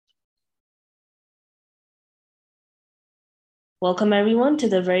Welcome, everyone, to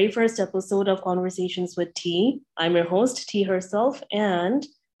the very first episode of Conversations with T. I'm your host, T herself, and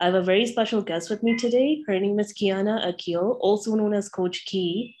I have a very special guest with me today. Her name is Keyona Akil, also known as Coach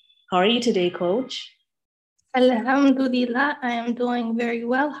Key. How are you today, Coach? Alhamdulillah, I am doing very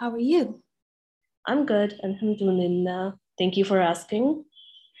well. How are you? I'm good, alhamdulillah. Thank you for asking.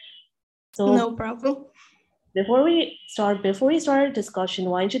 No problem. Before we start our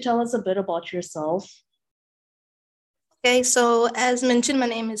discussion, why don't you tell us a bit about yourself? Okay, so as mentioned, my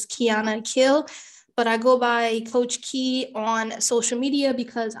name is Keyona Akil, but I go by Coach Key on social media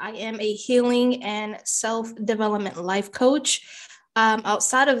because I am a healing and self-development life coach.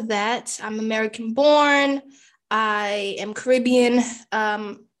 Outside of that, I'm American born. I am Caribbean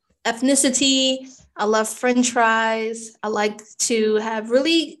ethnicity. I love French fries. I like to have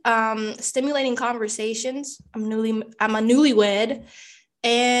really stimulating conversations. I'm a newlywed,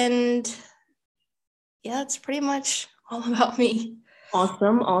 and yeah, that's pretty much all about me.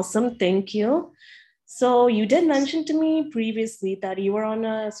 Awesome. Thank you. So you did mention to me previously that you were on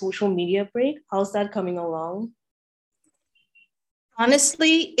a social media break. How's that coming along?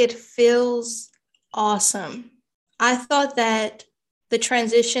 Honestly, it feels awesome. I thought that the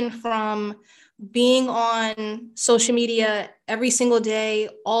transition from being on social media every single day,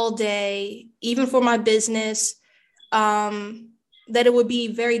 all day, even for my business, that it would be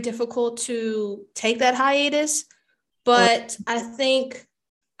very difficult to take that hiatus. But I think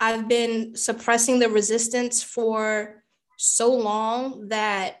I've been suppressing the resistance for so long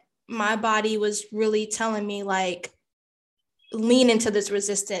that my body was really telling me, like, lean into this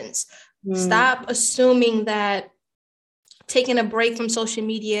resistance. Stop assuming that taking a break from social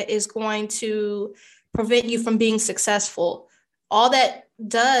media is going to prevent you from being successful. All that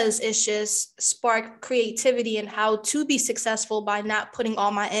does is just spark creativity and how to be successful by not putting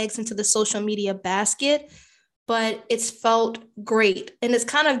all my eggs into the social media basket. But it's felt great. And it's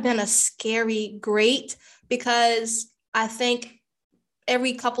kind of been a scary great because I think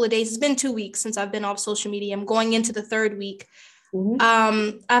every couple of days, it's been 2 weeks since I've been off social media. I'm going into the third week.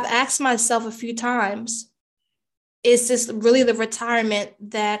 I've asked myself a few times, is this really the retirement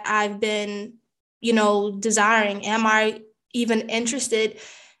that I've been, desiring? Am I even interested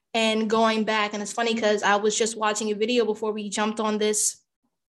in going back? And it's funny because I was just watching a video before we jumped on this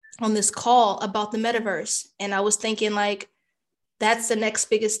call about the metaverse. And I was thinking, like, that's the next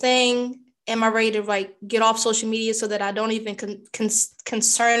biggest thing. Am I ready to get off social media so that I don't even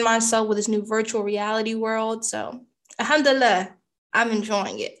concern myself with this new virtual reality world? So alhamdulillah, I'm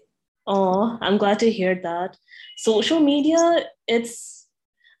enjoying it. Oh, I'm glad to hear that. Social media,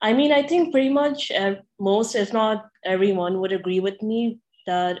 I think pretty much most, if not everyone, would agree with me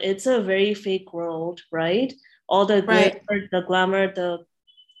that it's a very fake world, right? All the glitter, Right. the glamour, the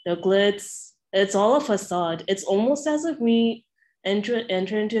glitz, it's all a facade. It's almost as if we enter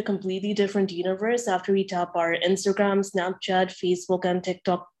into a completely different universe after we tap our Instagram, Snapchat, Facebook, and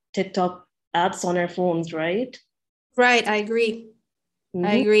TikTok apps on our phones, right? Right. I agree. I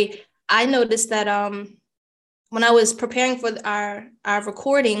Mm-hmm. agree. I noticed that when I was preparing for our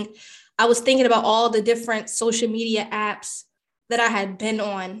recording, I was thinking about all the different social media apps that I had been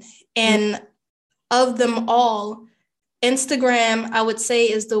on. And of them all, Instagram, I would say,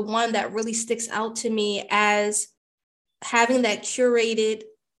 is the one that really sticks out to me as having that curated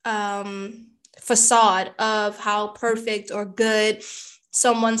facade of how perfect or good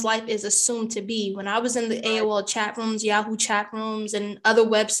someone's life is assumed to be. When I was in the AOL chat rooms, Yahoo chat rooms, and other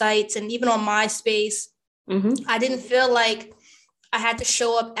websites, and even on MySpace, I didn't feel like I had to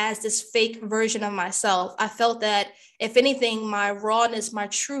show up as this fake version of myself. I felt that, if anything, my rawness, my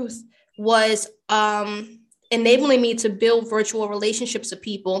truth was enabling me to build virtual relationships with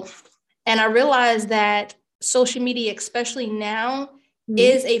people. And I realized that social media, especially now,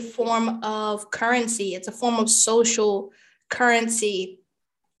 is a form of currency. It's a form of social currency.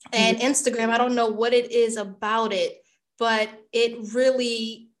 And Instagram, I don't know what it is about it, but it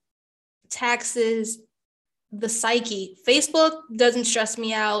really taxes the psyche. Facebook doesn't stress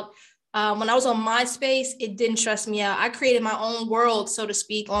me out. When I was on MySpace, it didn't stress me out. I created my own world, so to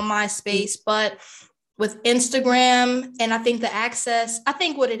speak, on MySpace. But with Instagram, and I think the access, I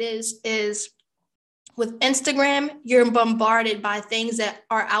think what it is with Instagram, you're bombarded by things that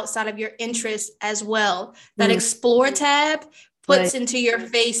are outside of your interest as well. That Explore tab puts into your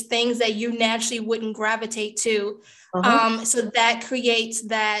face things that you naturally wouldn't gravitate to. So that creates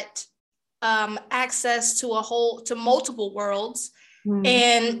that access to multiple worlds.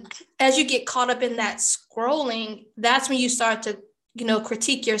 And as you get caught up in that scrolling, that's when you start to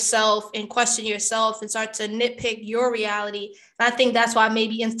critique yourself and question yourself and start to nitpick your reality. And I think that's why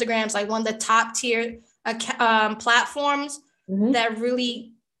maybe Instagram's like one of the top tier platforms, that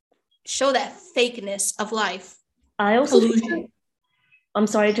really show that fakeness of life. I also Illusion. I'm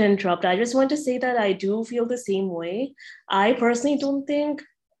sorry to interrupt. I just want to say that I do feel the same way. I personally don't think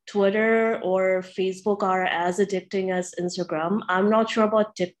Twitter or Facebook are as addicting as Instagram. I'm not sure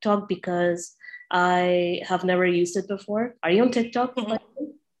about TikTok because I have never used it before. Are you on TikTok?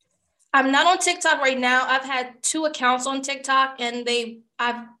 I'm not on TikTok right now. I've had 2 accounts on TikTok and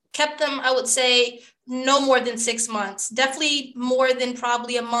I've kept them, I would say, no more than 6 months. Definitely more than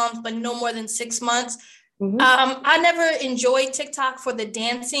probably a month, but no more than 6 months. I never enjoyed TikTok for the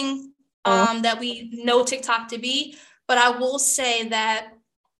dancing that we know TikTok to be, but I will say that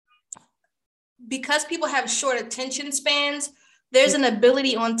because people have short attention spans, there's an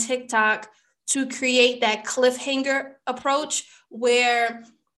ability on TikTok to create that cliffhanger approach where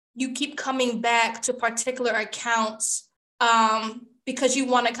you keep coming back to particular accounts because you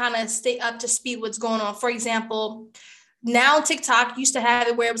want to kind of stay up to speed what's going on. For example, now TikTok used to have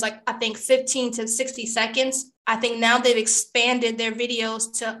it where it was like, I think 15 to 60 seconds. I think now they've expanded their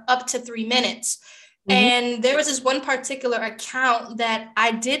videos to up to 3 minutes. And there was this one particular account that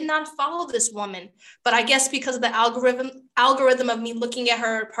I did not follow this woman, but I guess because of the algorithm of me looking at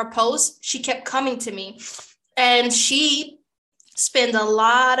her posts, she kept coming to me. And she spent a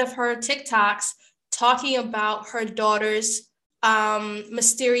lot of her TikToks talking about her daughter's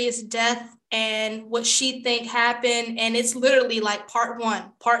mysterious death and what she think happened. And it's literally like part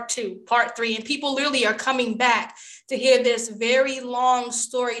 1, part 2, part 3. And people literally are coming back to hear this very long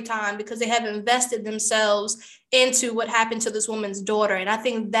story time because they have invested themselves into what happened to this woman's daughter. And I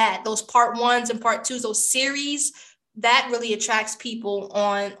think that those part 1s and part 2s, those series, that really attracts people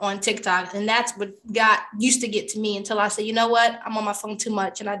on TikTok. And that's what used to get to me until I said, you know what, I'm on my phone too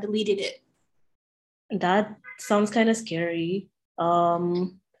much, and I deleted it. That sounds kind of scary.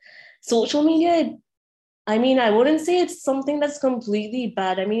 Social media, I mean, I wouldn't say it's something that's completely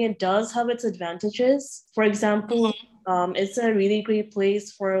bad. I mean, it does have its advantages. For example, it's a really great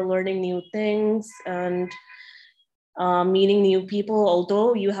place for learning new things and meeting new people,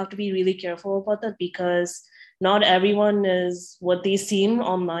 although you have to be really careful about that because not everyone is what they seem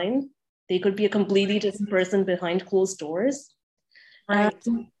online. They could be a completely different person behind closed doors. Right.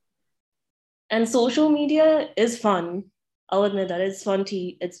 And social media is fun. I'll admit that it's fun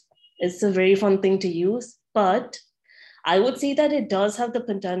it's a very fun thing to use, but I would say that it does have the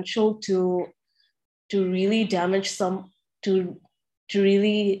potential to really damage someone's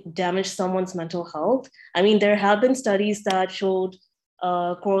mental health. I mean, there have been studies that showed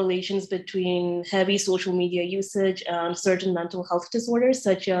correlations between heavy social media usage and certain mental health disorders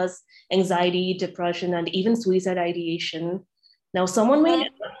such as anxiety, depression, and even suicide ideation. Now, someone may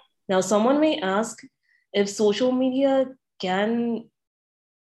ask if social media can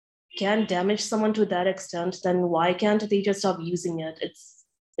damage someone to that extent, then why can't they just stop using it? It's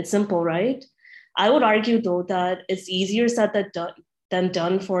simple, right? I would argue though that it's easier said than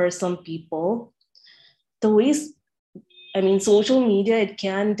done for some people. Social media, it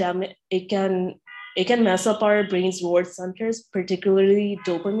can mess up our brain's reward centers, particularly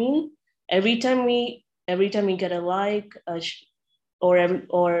dopamine. Every time we get a like, or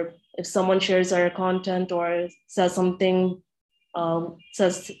if someone shares our content or says something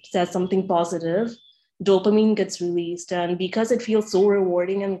positive, dopamine gets released, and because it feels so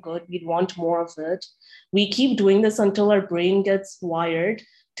rewarding and good, we want more of it. We keep doing this until our brain gets wired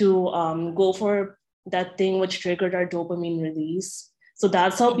to go for that thing which triggered our dopamine release. So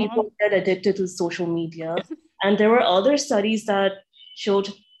that's how people get addicted to social media. And there were other studies that showed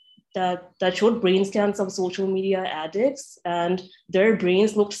brain scans of social media addicts, and their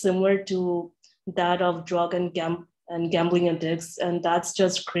brains looked similar to that of drug and gambling addicts, and that's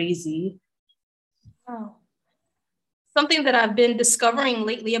just crazy. Wow. Something that I've been discovering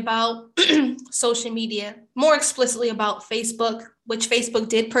lately about social media, more explicitly about Facebook, which Facebook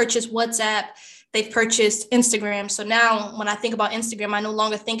did purchase WhatsApp. They've purchased Instagram. So now when I think about Instagram, I no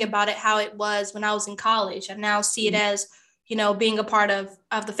longer think about it how it was when I was in college. I now see it as, being a part of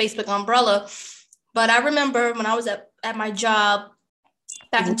the Facebook umbrella. But I remember when I was at my job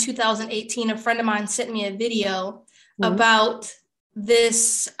back in 2018, a friend of mine sent me a video about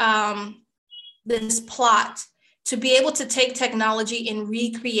this plot to be able to take technology and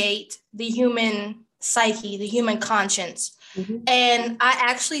recreate the human psyche, the human conscience. And I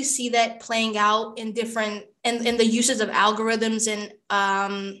actually see that playing out in different, in the uses of algorithms and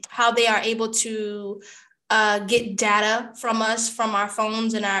how they are able to get data from us, from our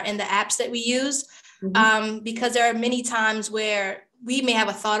phones and the apps that we use. Because there are many times where we may have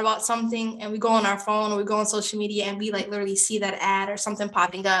a thought about something and we go on our phone or we go on social media and we like literally see that ad or something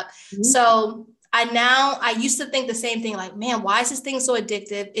popping up. So I used to think the same thing, like, man, why is this thing so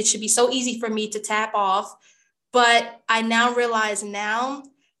addictive? It should be so easy for me to tap off. But I now realize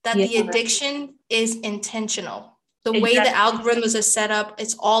that the addiction is intentional. The way the algorithms are set up,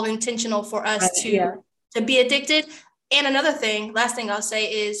 it's all intentional for us to be addicted. And another thing, last thing I'll say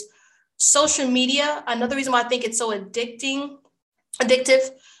is social media. Another reason why I think it's so addictive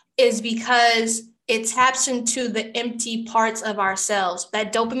is because it taps into the empty parts of ourselves.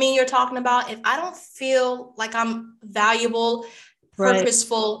 That dopamine you're talking about, if I don't feel like I'm valuable,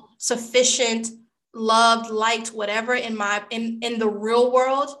 purposeful, sufficient, loved, liked, whatever in the real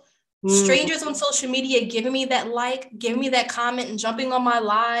world, strangers on social media giving me that like, giving me that comment and jumping on my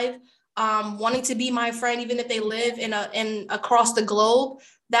live, wanting to be my friend, even if they live in across the globe,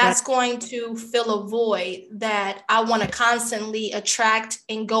 that's going to fill a void that I want to constantly attract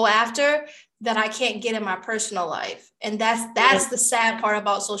and go after that I can't get in my personal life. And that's the sad part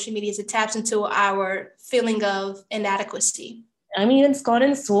about social media, is it taps into our feeling of inadequacy. I mean, it's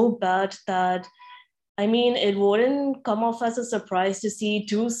gotten so bad that, I mean, it wouldn't come off as a surprise to see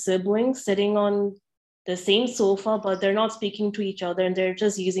two siblings sitting on the same sofa, but they're not speaking to each other and they're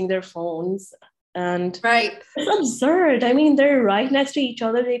just using their phones. And it's absurd. I mean, they're right next to each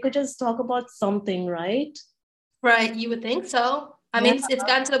other. They could just talk about something, right? Right. You would think so. I mean, it's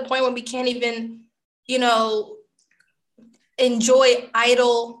gotten to the point where we can't even, enjoy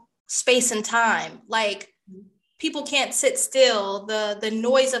idle space and time. Like, people can't sit still. The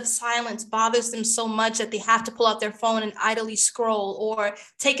noise of silence bothers them so much that they have to pull out their phone and idly scroll, or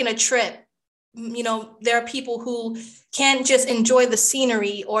taking a trip. There are people who can't just enjoy the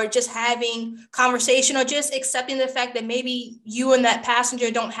scenery or just having conversation or just accepting the fact that maybe you and that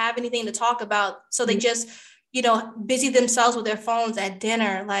passenger don't have anything to talk about. So they just, busy themselves with their phones at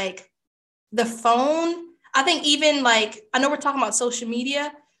dinner. Like, the phone, I think, even like, I know we're talking about social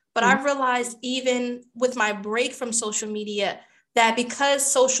media, but I've realized even with my break from social media that because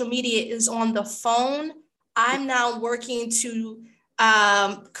social media is on the phone, I'm now working to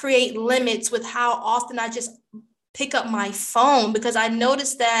create limits with how often I just pick up my phone, because I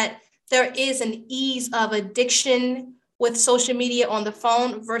noticed that there is an ease of addiction with social media on the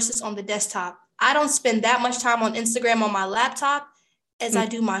phone versus on the desktop. I don't spend that much time on Instagram on my laptop as I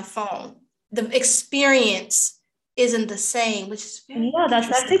do my phone. The experience isn't the same, which is very that's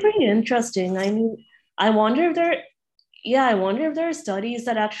actually pretty interesting. I mean, I wonder if there are studies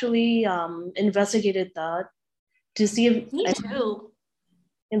that actually investigated that to see if. Me too.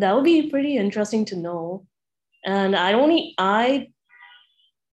 And that would be pretty interesting to know. And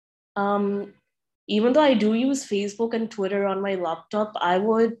even though I do use Facebook and Twitter on my laptop, I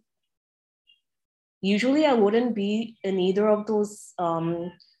wouldn't be in either of those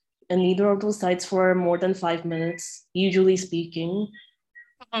sites for more than 5 minutes, usually speaking.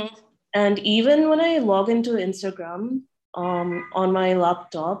 And even when I log into Instagram on my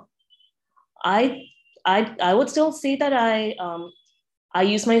laptop, I would still say that I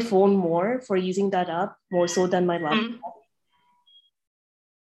use my phone more for using that app, more so than my laptop.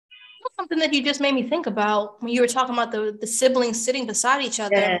 That's something that you just made me think about when you were talking about the siblings sitting beside each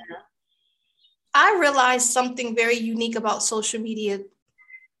other. Yeah. I realized something very unique about social media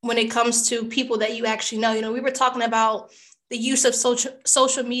when it comes to people that you actually know. We were talking about the use of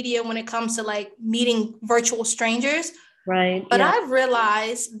social media when it comes to like meeting virtual strangers. Right. But I've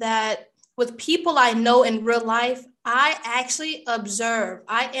realized that with people I know in real life, I actually observe.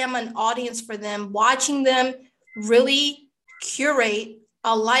 I am an audience for them, watching them really curate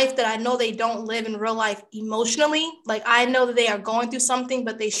a life that I know they don't live in real life emotionally. Like, I know that they are going through something,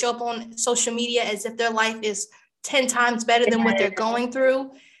 but they show up on social media as if their life is 10 times better than what they're going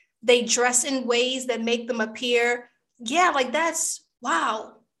through. They dress in ways that make them appear, like, that's,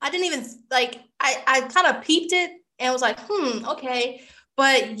 wow. I didn't even, like, I kind of peeped it and was like, okay.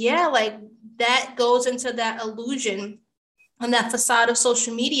 But like, that goes into that illusion and that facade of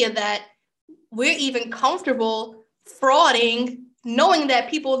social media that we're even comfortable frauding, knowing that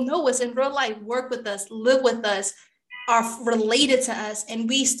people know us in real life, work with us, live with us, are related to us. And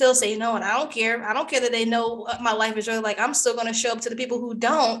we still say, no, and I don't care. I don't care that they know what my life is really like. I'm still going to show up to the people who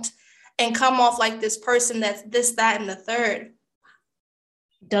don't and come off like this person that's this, that, and the third.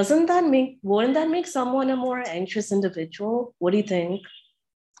 Wouldn't that make someone a more anxious individual? What do you think?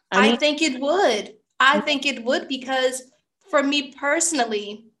 I think it would. I think it would, because for me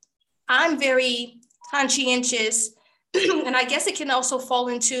personally, I'm very conscientious, and I guess it can also fall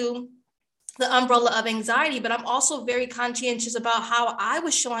into the umbrella of anxiety, but I'm also very conscientious about how I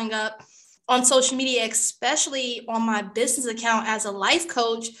was showing up on social media, especially on my business account as a life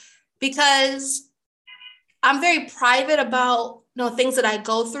coach, because I'm very private about things that I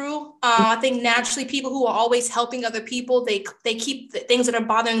go through. I think naturally people who are always helping other people, they keep the things that are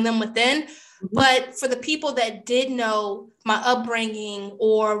bothering them within. Mm-hmm. But for the people that did know my upbringing,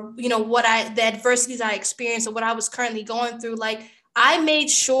 or, the adversities I experienced, or what I was currently going through, like, I made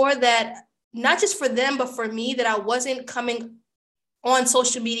sure that not just for them, but for me, that I wasn't coming on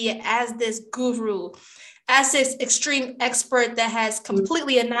social media as this guru, as this extreme expert that has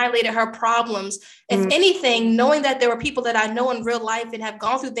completely annihilated her problems. If anything, knowing that there were people that I know in real life and have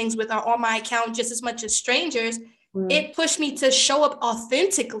gone through things with are on my account just as much as strangers, it pushed me to show up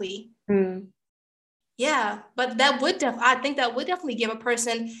authentically. Yeah, but I think that would definitely give a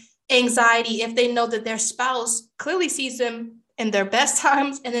person anxiety if they know that their spouse clearly sees them in their best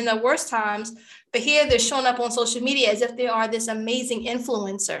times and in their worst times, but here they're showing up on social media as if they are this amazing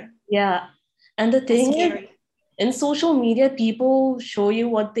influencer. Yeah. And the thing is, in social media, people show you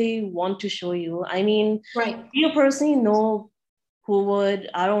what they want to show you. I mean, right. You personally know who would,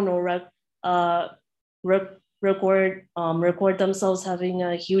 I don't know, record themselves having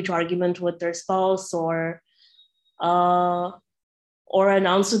a huge argument with their spouse, or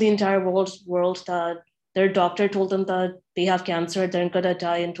announce to the entire world that their doctor told them that they have cancer, they're gonna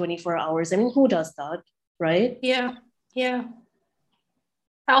die in 24 hours. I mean, who does that, right? Yeah.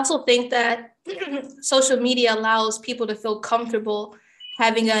 I also think that social media allows people to feel comfortable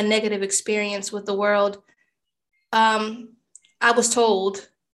having a negative experience with the world. I was told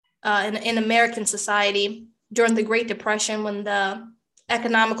in American society during the Great Depression, when the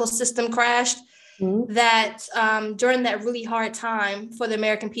economical system crashed, that during that really hard time for the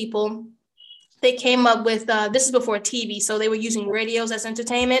American people, they came up with, this is before TV, so they were using radios as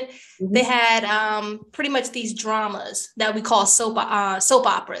entertainment. They had pretty much these dramas that we call soap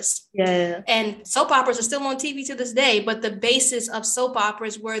operas. Yeah. And soap operas are still on TV to this day, but the basis of soap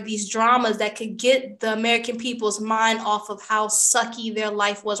operas were these dramas that could get the American people's mind off of how sucky their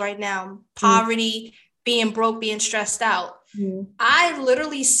life was right now. Poverty, being broke, being stressed out. I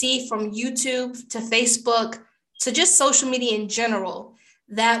literally see from YouTube to Facebook to just social media in general,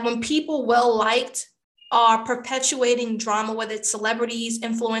 that when people well-liked are perpetuating drama, whether it's celebrities,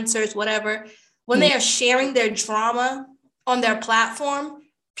 influencers, whatever, when they are sharing their drama on their platform,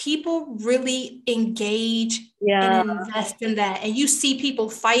 people really engage and invest in that. And you see people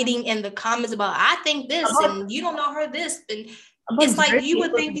fighting in the comments about, I think this, and you don't know her this. And it's like you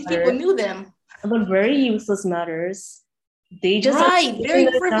would think these people knew them. About very useless matters. They just very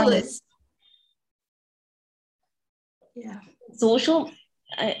frivolous. Yeah.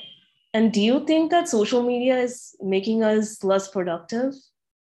 And do you think that social media is making us less productive?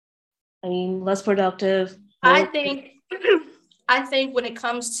 I mean, less productive. I think when it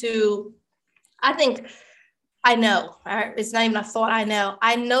comes to, I know, it's not even a thought.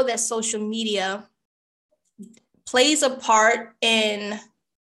 I know that social media plays a part in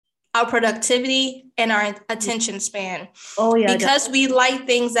our productivity and our attention span. Oh, yeah. Because we like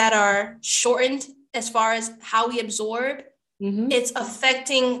things that are shortened as far as how we absorb, it's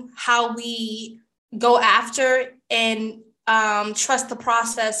affecting how we go after and trust the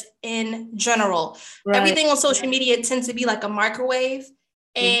process in general. Right. Everything on social media tends to be like a microwave,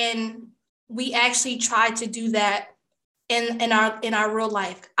 and we actually try to do that in our real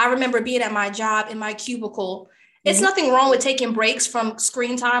life. I remember being at my job in my cubicle. It's nothing wrong with taking breaks from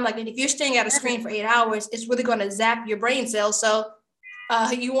screen time. Like, if you're staying at a screen for 8 hours, it's really going to zap your brain cells. So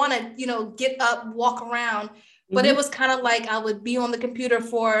you want to, get up, walk around. But it was kind of like I would be on the computer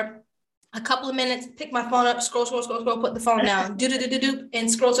for a couple of minutes, pick my phone up, scroll, put the phone down, do,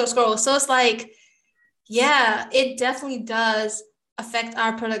 and scroll. So it's like, yeah, it definitely does affect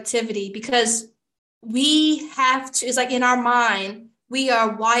our productivity, because we have to, it's like in our mind, we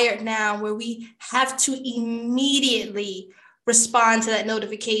are wired now where we have to immediately respond to that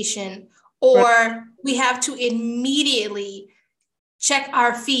notification, or we have to immediately check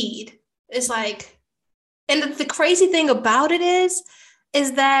our feed. It's like, and the crazy thing about it is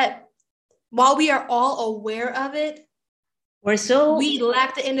that while we are all aware of it, we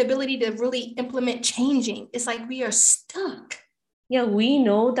lack the inability to really implement changing. It's like we are stuck. Yeah, we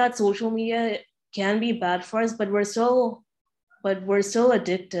know that social media can be bad for us, but we're still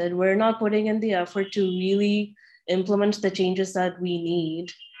addicted. We're not putting in the effort to really implement the changes that we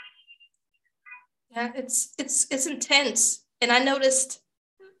need. Yeah, it's intense. And I noticed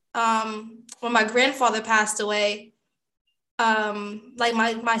when my grandfather passed away, like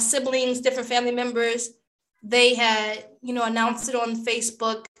my siblings, different family members, they had, announced it on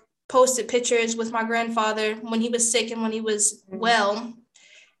Facebook, posted pictures with my grandfather when he was sick and when he was well,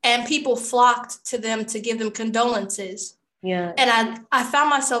 and people flocked to them to give them condolences. Yeah. And I found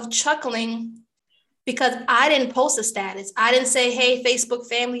myself chuckling because I didn't post a status. I didn't say, hey, Facebook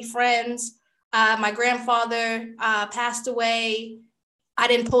family, friends, my grandfather passed away. I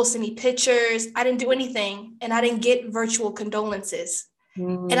didn't post any pictures. I didn't do anything. And I didn't get virtual condolences.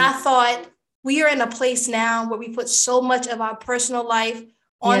 And I thought, we are in a place now where we put so much of our personal life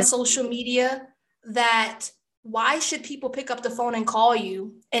on social media that why should people pick up the phone and call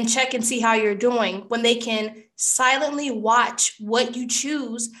you and check and see how you're doing when they can silently watch what you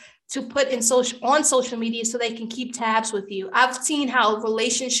choose to put on social media so they can keep tabs with you? I've seen how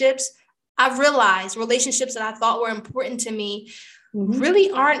I've realized relationships that I thought were important to me really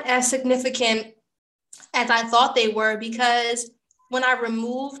aren't as significant as I thought they were, because when I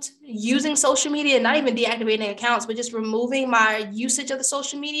removed using social media, not even deactivating accounts, but just removing my usage of the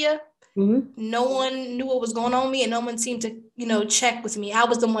social media, no one knew what was going on with me and no one seemed to, check with me. I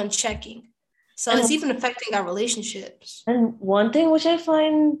was the one checking. So it's even affecting our relationships. And one thing which I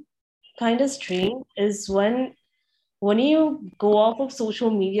find kind of strange is when you go off of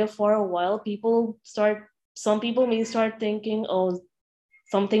social media for a while, some people may start thinking, oh,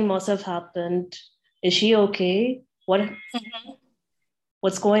 something must have happened. Is she okay?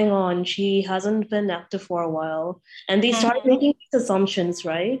 What's going on? She hasn't been active for a while. And they start making these assumptions,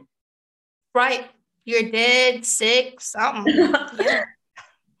 right? Right. You're dead, sick, something. Yeah.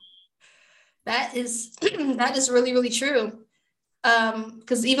 That is really, really true.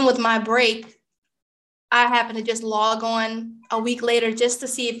 Because even with my break, I happen to just log on a week later just to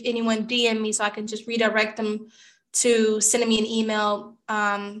see if anyone DM me so I can just redirect them to sending me an email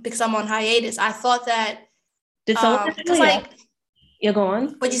because I'm on hiatus. I thought that did someone actually yeah, go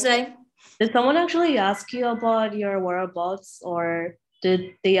on. What'd you say? Did someone actually ask you about your whereabouts, or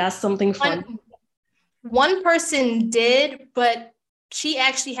did they ask something fun? One person did, but she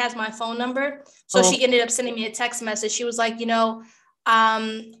actually has my phone number. So she ended up sending me a text message. She was like,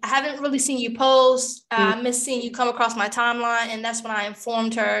 I haven't really seen you post. I miss seeing you come across my timeline. And that's when I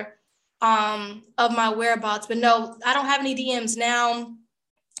informed her of my whereabouts. But no, I don't have any DMs now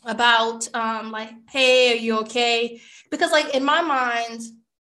about like, hey, are you okay? Because like in my mind,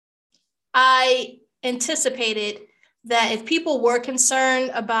 I anticipated that if people were concerned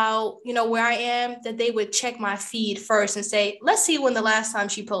about, where I am, that they would check my feed first and say, let's see when the last time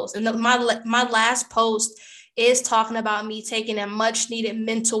she posted. And my last post is talking about me taking a much needed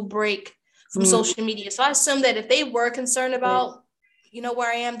mental break from social media. So I assume that if they were concerned about,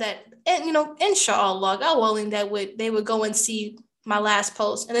 where I am, that, and, inshallah, God willing, they would go and see my last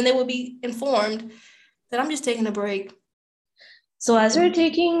post, and then they would be informed that I'm just taking a break. So as you're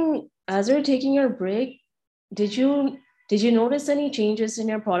taking your break, did you notice any changes in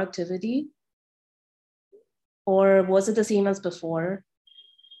your productivity, or was it the same as before?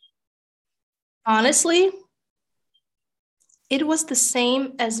 Honestly, it was the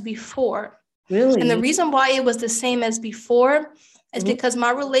same as before. Really? And the reason why it was the same as before is because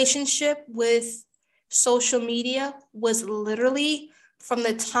my relationship with social media was literally from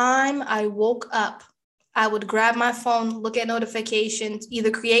the time I woke up. I would grab my phone, look at notifications,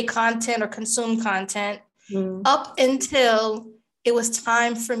 either create content or consume content, up until it was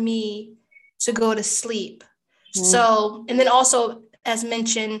time for me to go to sleep. So, and then also, as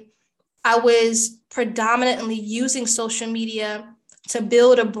mentioned, I was predominantly using social media to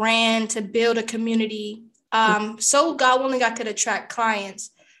build a brand, to build a community. So God willing, I could attract clients.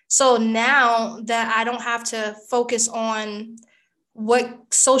 So now that I don't have to focus on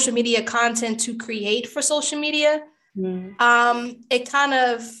what social media content to create for social media, it kind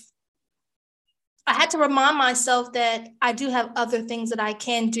of, I had to remind myself that I do have other things that I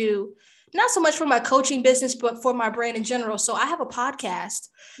can do, not so much for my coaching business, but for my brand in general. So I have a podcast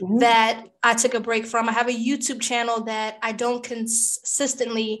that I took a break from. I have a YouTube channel that I don't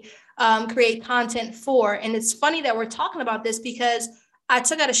consistently create content for. And it's funny that we're talking about this because I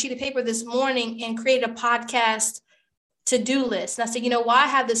took out a sheet of paper this morning and created a podcast to-do list. And I said, while I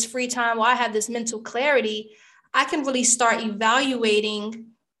have this free time, while I have this mental clarity, I can really start evaluating,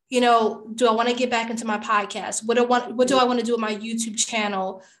 do I want to get back into my podcast? What do I want to do with my YouTube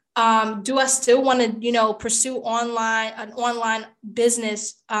channel? Do I still want to, pursue an online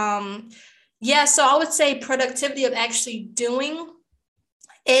business? So I would say productivity of actually doing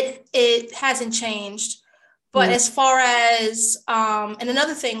it hasn't changed. But as far as, and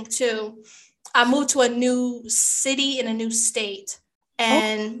another thing too, I moved to a new city in a new state.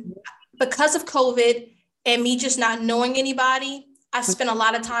 And because of COVID and me just not knowing anybody, I spent a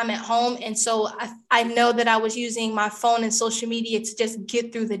lot of time at home. And so I know that I was using my phone and social media to just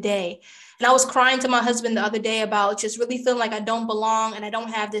get through the day. And I was crying to my husband the other day about just really feeling like I don't belong and I don't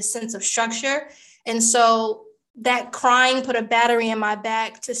have this sense of structure. And so that crying put a battery in my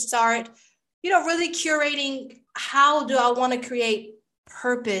back to start really curating, how do I want to create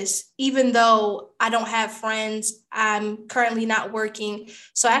purpose, even though I don't have friends, I'm currently not working.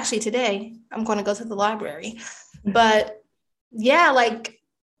 So actually today I'm going to go to the library. But yeah, like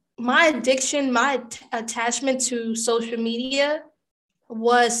my addiction, my attachment to social media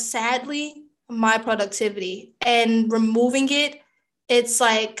was sadly my productivity, and removing it, it's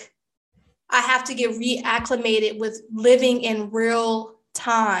like I have to get reacclimated with living in real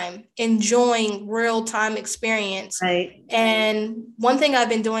time, enjoying real time experience. Right. And one thing I've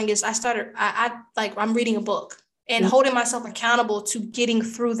been doing is I'm reading a book and holding myself accountable to getting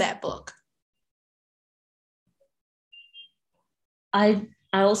through that book. I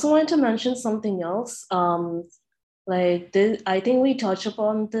also wanted to mention something else. Like this, I think we touched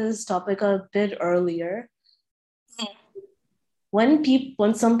upon this topic a bit earlier. When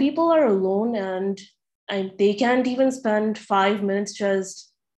some people are alone and they can't even spend 5 minutes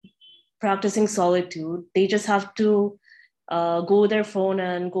just practicing solitude, they just have to go their phone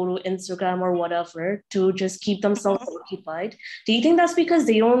and go to Instagram or whatever to just keep themselves occupied. Do you think that's because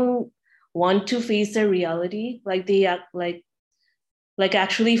they don't want to face their reality? Like they act like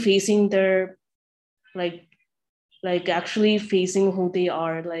actually facing their like actually facing who they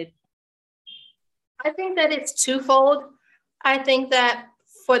are. Like, I think that it's twofold. I think that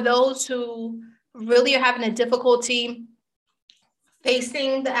for those who really are having a difficulty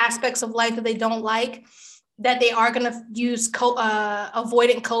facing the aspects of life that they don't like, that they are going to use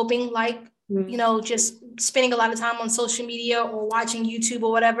avoidant coping, like, just spending a lot of time on social media or watching YouTube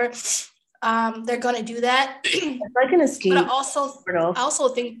or whatever. They're going to do that. it's like an escape. But I also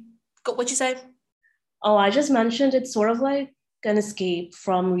think, what you say? Oh, I just mentioned it's sort of like an escape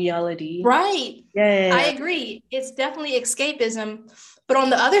from reality. Right. Yeah. I agree. It's definitely escapism. But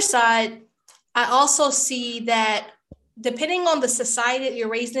on the other side, I also see that depending on the society that you're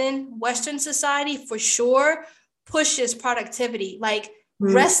raised in, Western society for sure pushes productivity. Like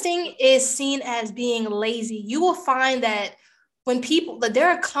resting is seen as being lazy. You will find that there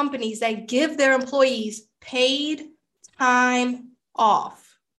are companies that give their employees paid time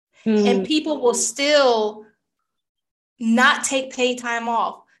off, and people will still not take paid time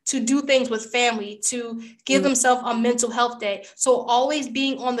off to do things with family, to give themselves a mental health day. So always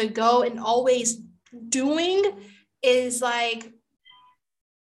being on the go and always doing is like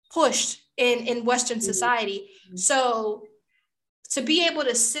pushed in Western society. So to be able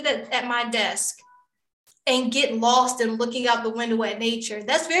to sit at my desk and get lost in looking out the window at nature,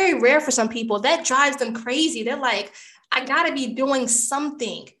 that's very rare for some people. That drives them crazy. They're like, I gotta be doing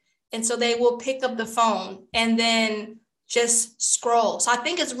something. And so they will pick up the phone and then just scroll. So I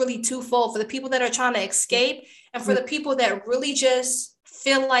think it's really twofold for the people that are trying to escape, and for the people that really just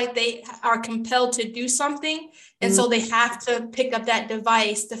feel like they are compelled to do something. And so they have to pick up that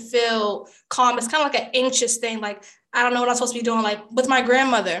device to feel calm. It's kind of like an anxious thing. Like, I don't know what I'm supposed to be doing. Like with my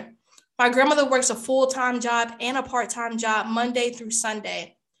grandmother works a full-time job and a part-time job Monday through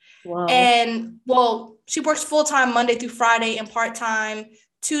Sunday. Wow. And she works full-time Monday through Friday and part-time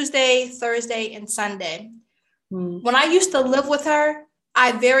Tuesday, Thursday, and Sunday. When I used to live with her,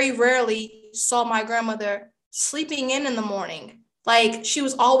 I very rarely saw my grandmother sleeping in the morning. Like, she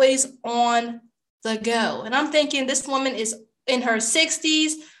was always on the go. And I'm thinking, this woman is in her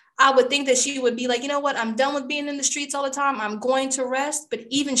 60s. I would think that she would be like, you know what? I'm done with being in the streets all the time. I'm going to rest. But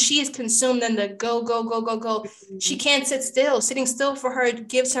even she is consumed in the go, go, go, go, go. She can't sit still. Sitting still for her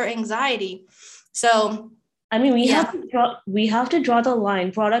gives her anxiety. So, I mean, we have to draw the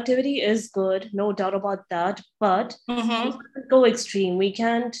line. Productivity is good, no doubt about that. But we can't go extreme. We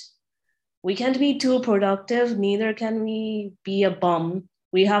can't be too productive. Neither can we be a bum.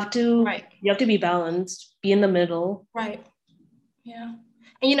 We have to. Right. You have to be balanced. Be in the middle. Right. Yeah.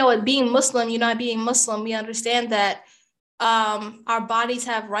 And being Muslim, we understand that our bodies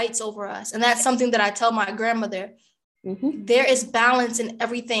have rights over us, and that's something that I tell my grandmother. There is balance in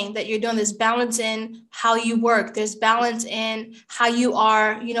everything that you're doing. There's balance in how you work. There's balance in how you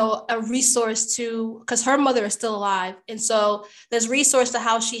are, a resource because her mother is still alive. And so there's resource to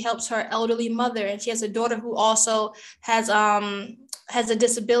how she helps her elderly mother. And she has a daughter who also has a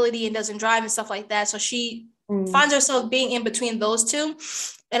disability and doesn't drive and stuff like that. So she finds herself being in between those two.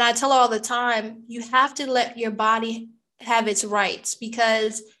 And I tell her all the time, you have to let your body have its rights,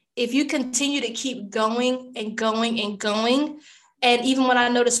 because if you continue to keep going and going and going, and even when I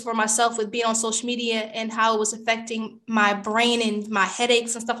noticed for myself with being on social media and how it was affecting my brain and my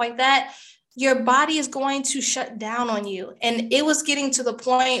headaches and stuff like that, your body is going to shut down on you. And it was getting to the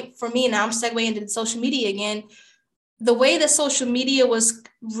point for me, now I'm segueing into social media again, the way that social media was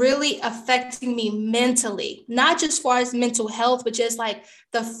really affecting me mentally, not just as far as mental health, but just like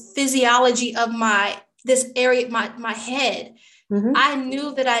the physiology of this area, my head. Mm-hmm. I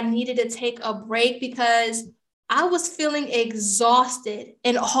knew that I needed to take a break because I was feeling exhausted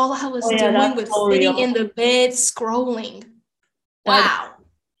and all I was doing was sitting in the bed scrolling. Wow.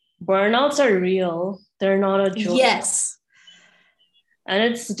 Burnouts are real. They're not a joke. Yes. And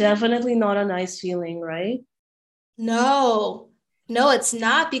it's definitely not a nice feeling, right? No, it's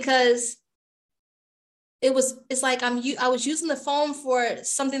not, because it's like I was using the phone for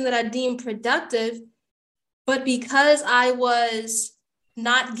something that I deemed productive, but because I was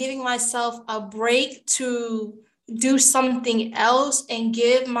not giving myself a break to do something else and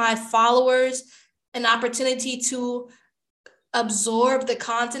give my followers an opportunity to absorb the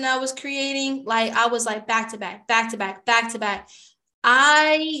content I was creating, like I was like back to back.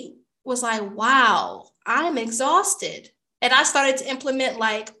 I was like, wow, I'm exhausted. And I started to implement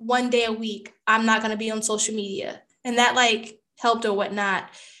like one day a week, I'm not going to be on social media. And that like helped or whatnot.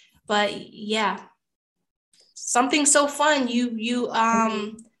 But yeah, something so fun you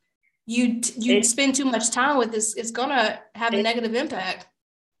spend too much time with this, it's going to have a negative impact.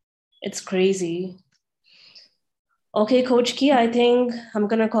 It's crazy. Okay, Coach Key, I think I'm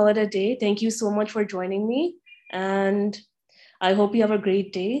going to call it a day. Thank you so much for joining me. And I hope you have a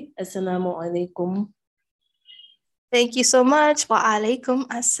great day. Assalamu alaikum. Thank you so much. Wa alaikum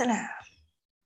assalam.